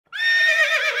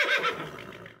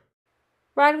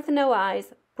Ride with No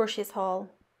Eyes, Brushes haul.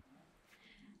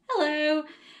 Hello,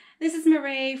 this is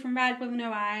Marie from Ride with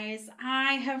No Eyes.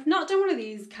 I have not done one of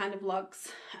these kind of vlogs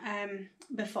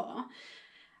before,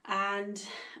 and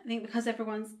I think because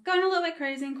everyone's going a little bit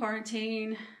crazy in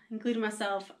quarantine, including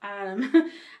myself, I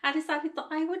decided that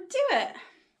I would do it.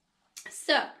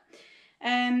 So,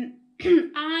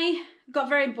 I got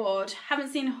very bored. Haven't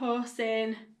seen a horse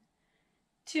in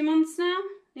 2 months now,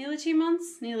 nearly 2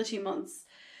 months.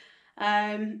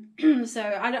 So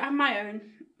I don't have my own.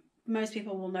 Most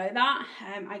people will know that.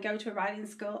 I go to a riding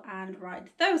school and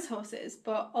ride those horses,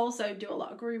 but also do a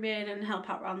lot of grooming and help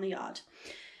out around the yard.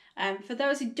 For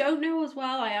those who don't know as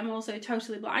well, I am also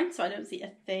totally blind, so I don't see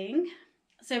a thing.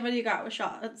 So if I do go out of a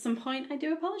shot at some point, I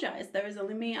do apologise. There is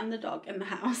only me and the dog in the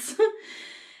house.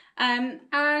 And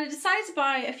I decided to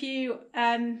buy a few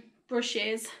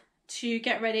brushes to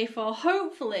get ready for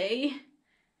hopefully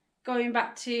going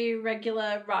back to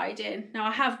regular riding. Now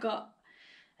I have got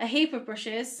a heap of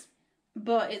brushes,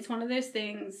 but it's one of those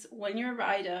things, when you're a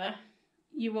rider,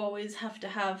 you always have to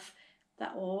have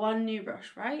that one new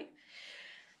brush, right?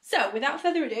 So without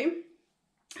further ado,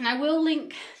 and I will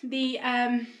link the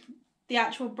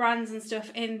actual brands and stuff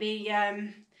in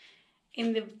the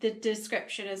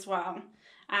description as well.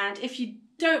 And if you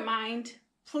don't mind,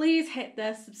 please hit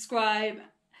the subscribe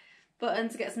button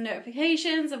to get some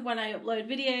notifications of when I upload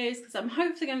videos, because I'm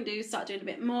hopefully going to start doing a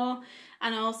bit more.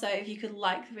 And also, if you could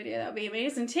like the video, that would be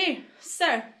amazing too.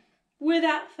 So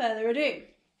without further ado,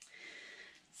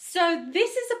 so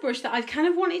this is a brush that I've kind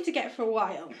of wanted to get for a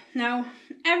while. Now,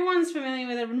 everyone's familiar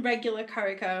with a regular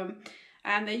curry comb,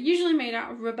 and they're usually made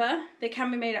out of rubber. They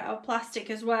can be made out of plastic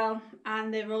as well,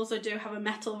 and they also do have a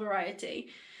metal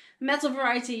variety. The metal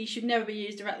variety should never be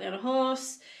used directly on a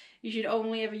horse. You should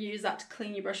only ever use that to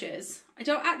clean your brushes. I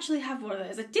don't actually have one of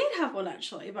those. I did have one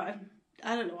actually, but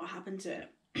I don't know what happened to it.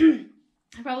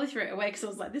 I probably threw it away because I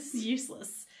was like, this is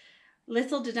useless.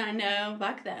 Little did I know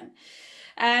back then.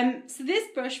 So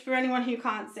this brush, for anyone who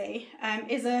can't see,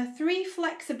 is a 3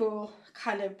 flexible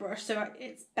kind of brush. So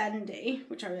it's bendy,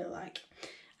 which I really like.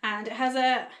 And it has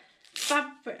a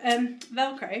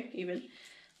Velcro even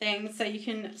thing, so you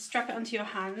can strap it onto your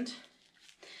hand.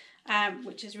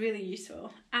 Which is really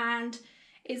useful, and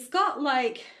it's got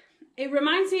like, it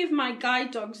reminds me of my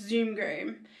guide dog Zoom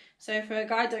Groom. So for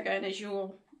guide dog owners,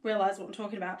 you'll realise what I'm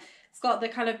talking about. It's got the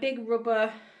kind of big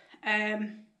rubber,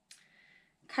 kind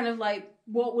of like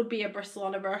what would be a bristle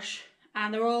on a brush,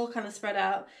 and they're all kind of spread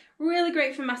out. Really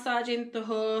great for massaging the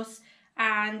horse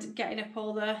and getting up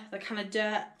all the kind of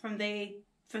dirt from the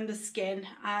skin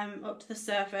up to the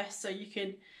surface, so you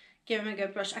can give them a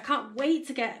good brush. I can't wait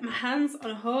to get my hands on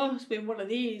a horse with one of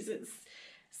these. It's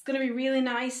going to be really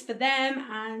nice for them,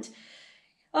 and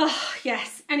oh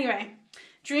yes. Anyway,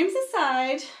 dreams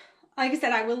aside, like I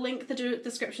said, I will link the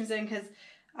descriptions in, because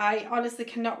I honestly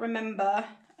cannot remember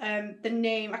the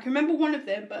name. I can remember one of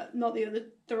them, but not the other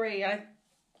 3. I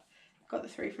got the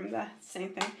 3 from the same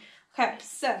thing. Okay,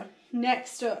 so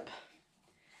next up,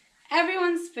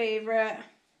 everyone's favourite.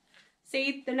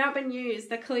 See, they've not been used,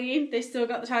 they're clean, they still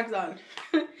got the tags on.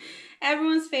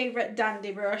 Everyone's favourite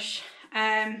dandy brush.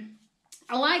 I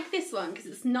like this one because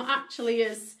it's not actually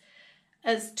as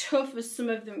tough as some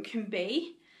of them can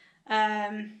be.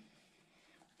 In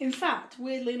fact,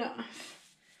 weirdly enough,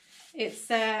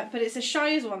 but it's a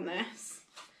Shire's one, this.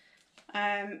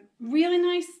 Really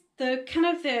nice,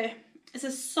 it's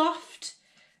a soft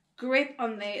grip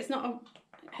on there. It's not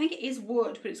I think it is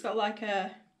wood, but it's got like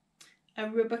a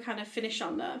rubber kind of finish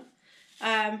on there.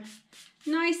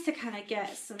 Nice to kind of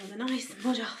get some of the nice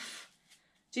mud off.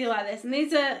 Do you like this? And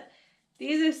these are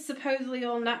supposedly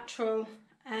all natural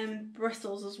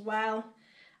bristles as well.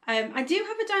 I do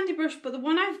have a dandy brush, but the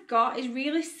one I've got is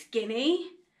really skinny,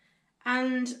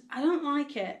 and I don't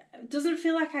like it. It doesn't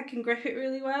feel like I can grip it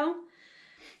really well.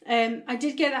 I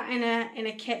did get that in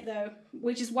a kit though,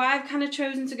 which is why I've kind of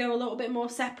chosen to go a little bit more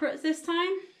separate this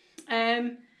time.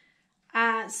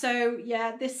 So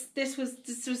yeah, this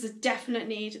was a definite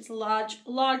need. It's a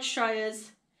large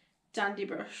Shire's dandy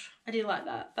brush. I do like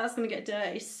that. That's gonna get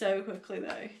dirty so quickly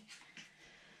though.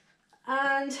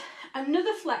 And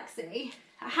another flexi.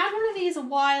 I had one of these a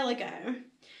while ago,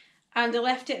 and I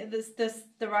left it at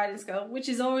the riding school, which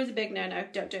is always a big no-no.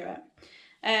 Don't do it.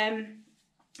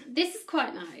 This is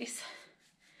quite nice.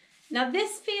 Now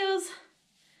this kind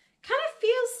of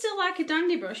feels still like a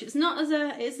dandy brush. It's not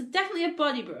it's definitely a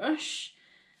body brush,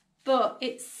 but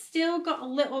it's still got a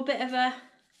little bit of a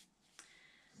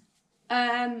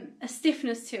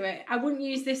stiffness to it. I wouldn't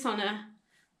use this on a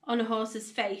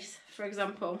horse's face, for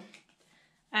example.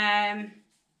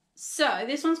 So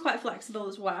this one's quite flexible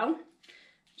as well,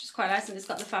 which is quite nice, and it's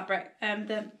got the fabric, I'm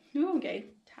getting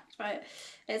attacked by it.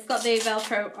 It's got the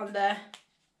Velcro on the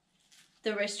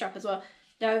wrist strap as well.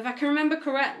 Now, if I can remember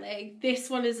correctly, this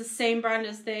one is the same brand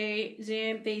as the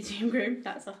Zoom Groom,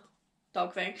 that's a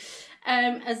dog thing,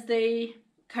 as the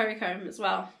Curry Comb as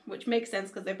well, which makes sense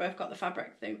because they both got the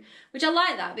fabric thing, which I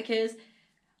like that because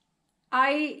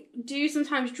I do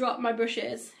sometimes drop my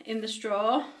brushes in the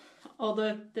straw or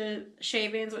the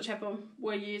shavings, whichever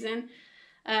we're using.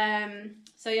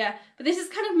 So yeah, but this is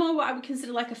kind of more what I would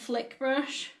consider like a flick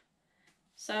brush.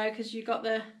 So, because you've got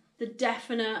the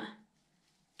definite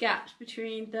gaps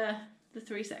between the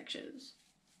three sections.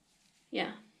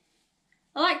 Yeah.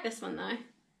 I like this one though.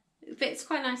 It fits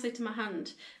quite nicely to my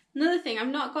hand. Another thing, I've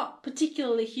not got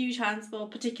particularly huge hands or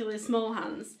particularly small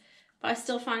hands, but I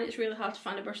still find it's really hard to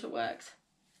find a brush that works.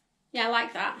 Yeah, I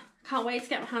like that. Can't wait to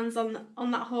get my hands on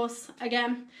that horse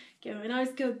again. Give him a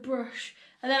nice good brush.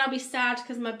 And then I'll be sad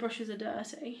because my brushes are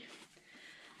dirty.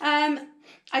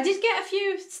 I did get a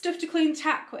few stuff to clean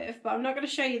tack with, but I'm not going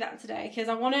to show you that today because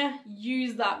I want to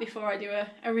use that before I do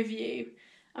a review.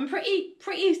 I'm pretty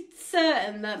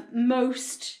certain that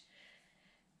most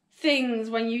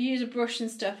things, when you use a brush and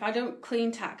stuff, I don't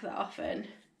clean tack that often.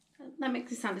 That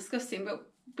makes it sound disgusting, but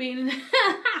being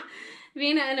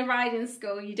in a riding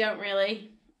school, you don't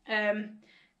really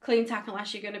clean tack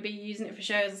unless you're going to be using it for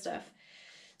shows and stuff.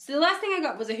 So the last thing I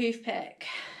got was a hoof pick.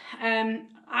 I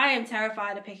am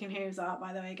terrified of picking hooves out,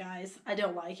 by the way, guys. I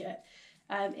don't like it.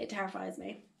 It terrifies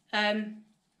me.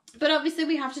 But obviously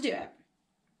we have to do it.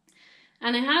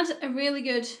 And I had a really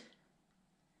good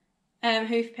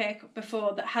hoof pick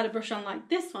before that had a brush on like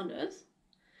this one does.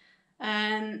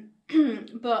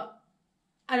 But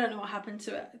I don't know what happened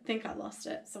to it. I think I lost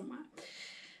it somewhere.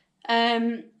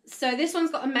 So this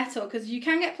one's got a metal, because you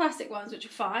can get plastic ones which are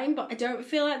fine, but I don't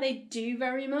feel like they do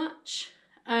very much.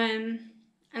 And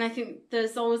I think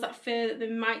there's always that fear that they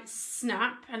might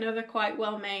snap. I know they're quite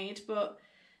well made, but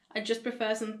I just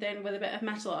prefer something with a bit of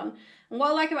metal on. And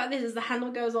what I like about this is the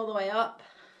handle goes all the way up,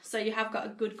 so you have got a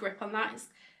good grip on that. It's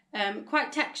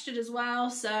quite textured as well,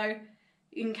 so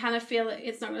you can kind of feel that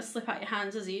it's not going to slip out your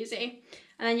hands as easy.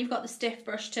 And then you've got the stiff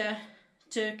brush to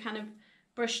kind of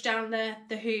brush down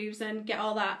the hooves and get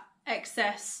all that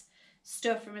excess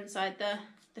stuff from inside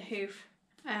the hoof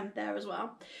there as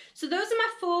well. So those are my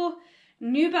 4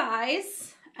 new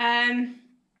buys.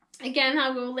 Again,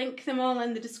 I will link them all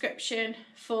in the description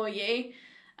for you.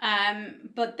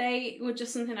 But they were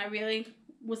just something I really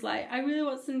was like, I really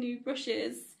want some new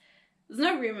brushes. There's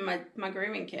no room in my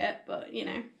grooming kit, but you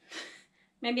know,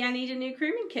 maybe I need a new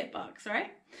grooming kit box,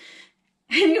 right?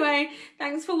 Anyway,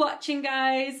 thanks for watching,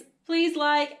 guys. Please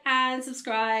like and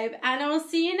subscribe, and I will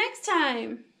see you next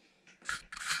time.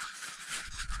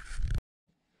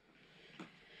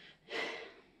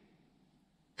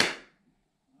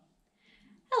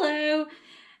 Hello,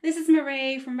 this is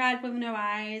Marie from Ride With No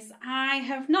Eyes. I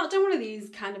have not done one of these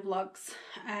kind of vlogs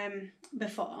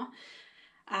before,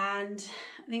 and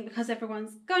I think because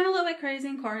everyone's going a little bit crazy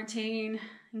in quarantine,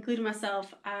 including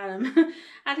myself,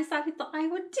 I decided that I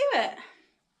would do it.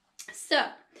 So,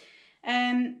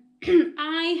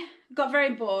 I got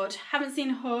very bored. Haven't seen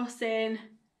a horse in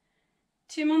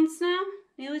 2 months now,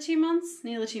 nearly 2 months.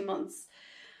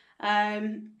 So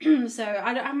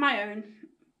I don't have my own.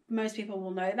 Most people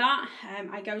will know that.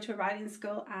 I go to a riding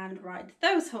school and ride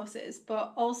those horses,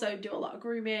 but also do a lot of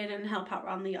grooming and help out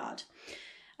around the yard.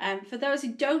 For those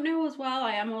who don't know as well,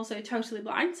 I am also totally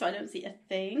blind, so I don't see a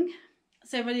thing.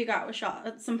 So if I do go out of a shot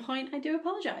at some point, I do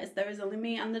apologise. There is only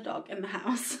me and the dog in the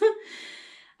house.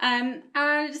 And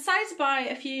I decided to buy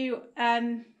a few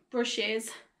brushes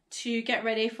to get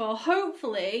ready for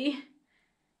hopefully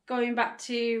going back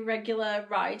to regular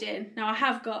riding. Now I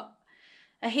have got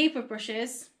a heap of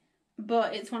brushes,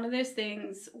 but it's one of those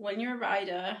things, when you're a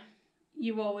rider,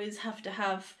 you always have to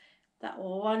have that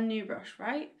one new brush,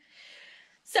 right?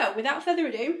 So without further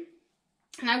ado,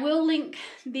 and I will link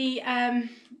the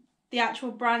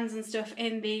actual brands and stuff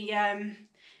in the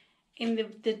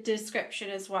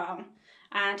description as well.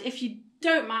 And if you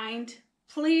don't mind,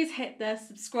 please hit the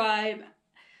subscribe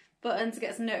button to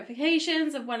get some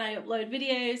notifications of when I upload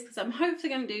videos, because I'm hopefully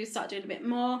going to start doing a bit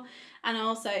more. And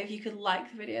also, if you could like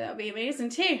the video, that would be amazing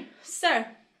too. So,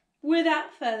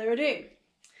 without further ado.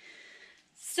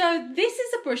 So, this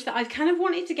is a brush that I've kind of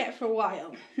wanted to get for a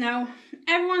while. Now,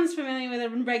 everyone's familiar with a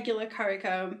regular curry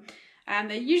comb. And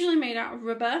they're usually made out of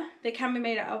rubber. They can be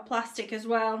made out of plastic as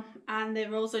well. And they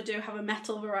also do have a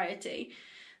metal variety.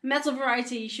 Metal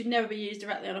variety should never be used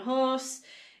directly on a horse.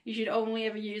 You should only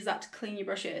ever use that to clean your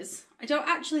brushes. I don't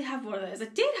actually have one of those. I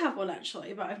did have one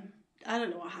actually, but I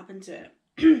don't know what happened to it.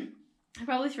 I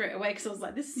probably threw it away because I was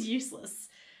like, this is useless.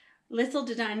 Little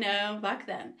did I know back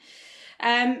then.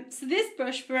 So this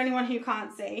brush, for anyone who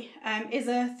can't see, is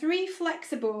a 3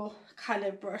 flexible kind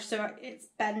of brush. So it's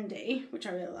bendy, which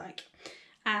I really like.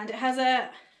 And it has a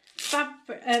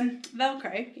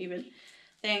Velcro even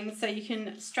thing, so you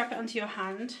can strap it onto your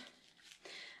hand,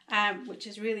 which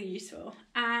is really useful.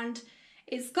 And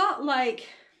it's got like,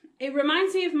 it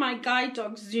reminds me of my guide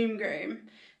dog Zoom Groom.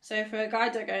 So for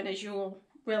guide dog owners, you'll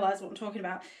realise what I'm talking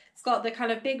about. It's got the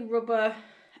kind of big rubber,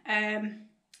 kind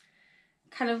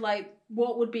of like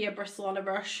what would be a bristle on a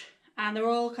brush, and they're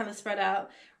all kind of spread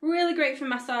out. Really great for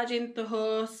massaging the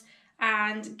horse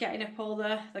and getting up all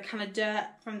the kind of dirt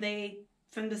from the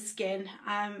skin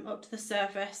up to the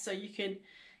surface, so you can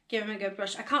give them a good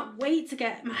brush. I can't wait to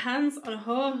get my hands on a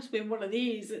horse with one of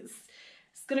these. It's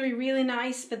going to be really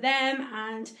nice for them,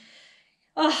 and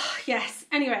oh yes.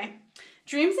 Anyway,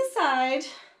 dreams aside,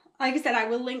 like I said, I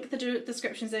will link the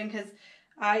descriptions in because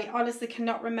I honestly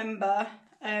cannot remember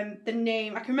the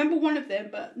name. I can remember one of them,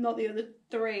 but not the other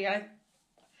 3. I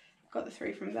got the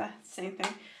 3 from the same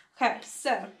thing. Okay,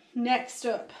 so next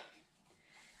up,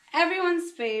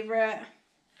 everyone's favourite.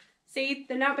 See,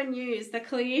 they've not been used, they're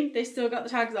clean, they still got the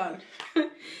tags on.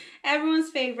 Everyone's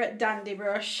favourite dandy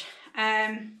brush.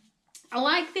 I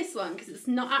like this one because it's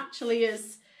not actually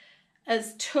as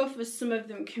tough as some of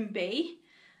them can be.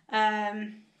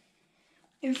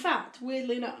 In fact,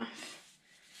 weirdly enough,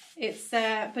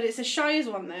 but it's a Shire's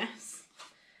one, this.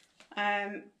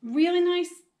 Really nice,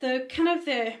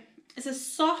 it's a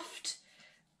soft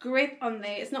grip on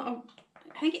there. It's not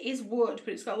I think it is wood,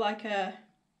 but it's got like a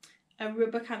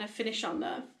rubber kind of finish on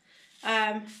there.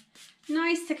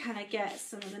 Nice to kind of get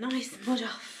some of the nice mud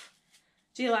off.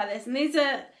 Do you like this? And these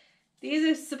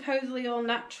are supposedly all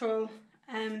natural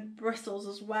bristles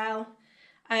as well.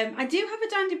 I do have a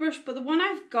dandy brush, but the one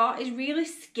I've got is really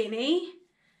skinny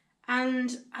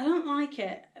and I don't like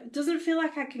it. It doesn't feel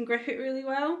like I can grip it really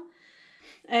well.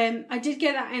 I did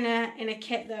get that in a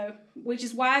kit though, which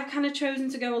is why I've kind of chosen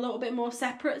to go a little bit more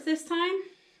separate this time.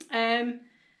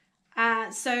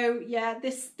 So yeah,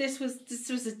 this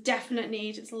was a definite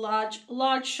need. It's a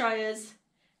large Shire's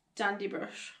dandy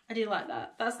brush. I do like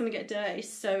that. That's gonna get dirty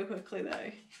so quickly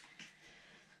though.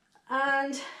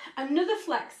 And another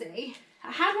flexi.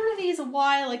 I had one of these a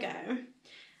while ago,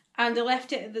 and I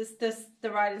left it at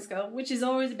the riding school, which is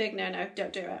always a big no-no.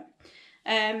 Don't do it.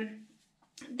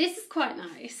 This is quite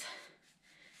nice.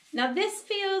 Now this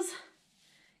kind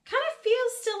of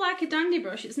feels still like a dandy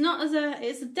brush. It's not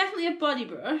it's definitely a body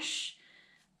brush,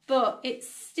 but it's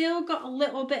still got a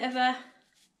little bit of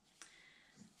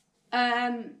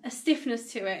a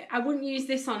stiffness to it. I wouldn't use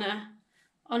this on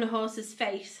a horse's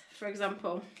face, for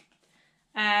example.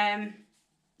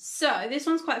 So this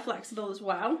one's quite flexible as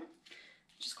well,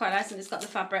 which is quite nice, and it's got the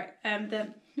fabric. I'm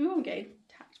getting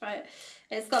attacked by it.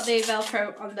 It's got the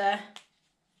Velcro on the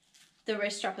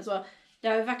wrist strap as well.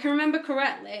 Now, if I can remember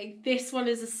correctly, this one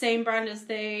is the same brand as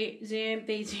the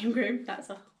Zoom Groom, that's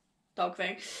a dog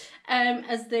thing,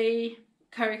 as the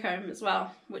Curry Comb as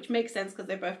well, which makes sense because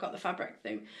they both got the fabric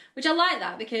thing, which I like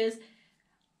that because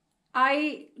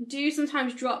I do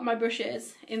sometimes drop my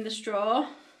brushes in the straw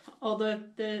or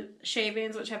the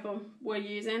shavings, whichever we're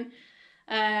using.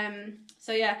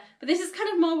 So yeah, but this is kind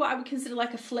of more what I would consider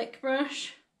like a flick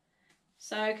brush.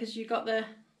 So, because you got the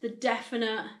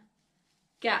definite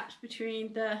gaps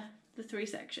between the 3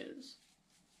 sections.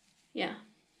 Yeah.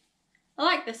 I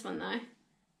like this one though.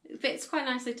 It fits quite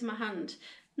nicely to my hand.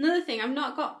 Another thing, I've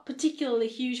not got particularly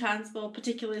huge hands or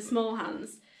particularly small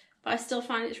hands, but I still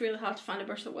find it's really hard to find a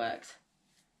brush that works.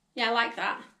 Yeah, I like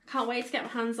that. Can't wait to get my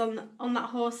hands on that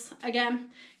horse again.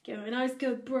 Give him a nice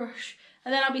good brush.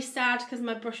 And then I'll be sad because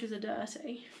my brushes are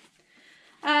dirty.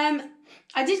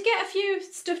 I did get a few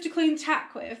stuff to clean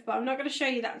tack with, but I'm not going to show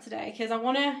you that today because I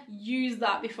want to use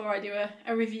that before I do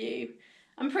a review.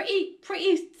 I'm pretty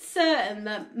certain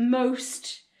that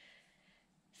most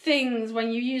things,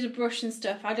 when you use a brush and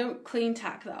stuff, I don't clean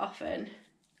tack that often.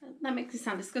 That makes it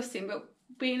sound disgusting, but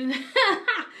being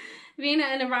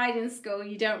at a riding school,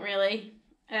 you don't really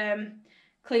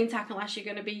clean tack unless you're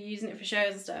going to be using it for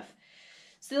shows and stuff.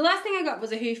 So the last thing I got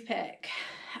was a hoof pick.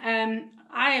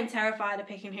 I am terrified of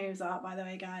picking hooves out, by the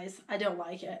way, guys. I don't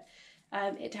like it.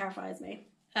 It terrifies me.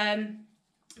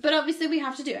 But obviously we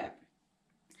have to do it.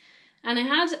 And I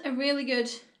had a really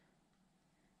good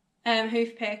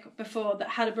hoof pick before that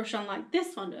had a brush on like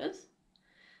this one does.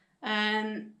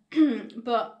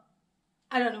 But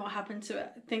I don't know what happened to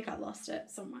it. I think I lost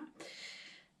it somewhere.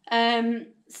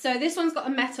 So this one's got a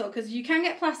metal, because you can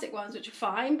get plastic ones which are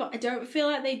fine, but I don't feel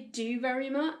like they do very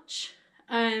much.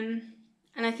 And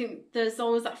I think there's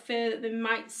always that fear that they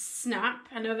might snap.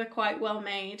 I know they're quite well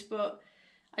made, but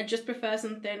I just prefer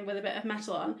something with a bit of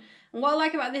metal on. And what I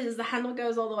like about this is the handle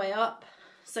goes all the way up,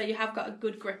 so you have got a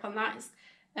good grip on that.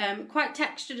 It's quite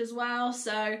textured as well,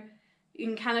 so you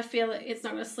can kind of feel that it's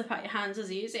not going to slip out your hands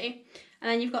as easy.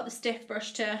 And then you've got the stiff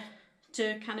brush to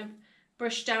kind of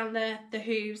brush down the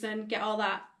hooves and get all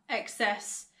that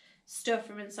excess stuff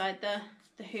from inside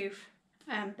the hoof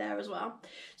there as well.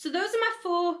 So those are my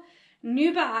 4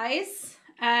 new buys.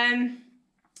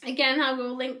 Again, I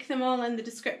will link them all in the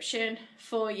description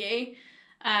for you.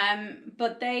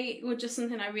 But they were just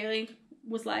something I really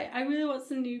was like, I really want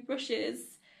some new brushes.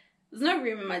 There's no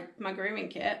room in my grooming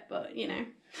kit, but you know,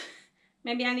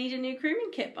 maybe I need a new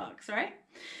grooming kit box, right?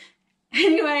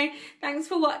 Anyway, thanks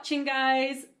for watching,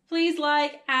 guys. Please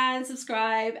like and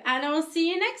subscribe, and I will see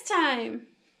you next time.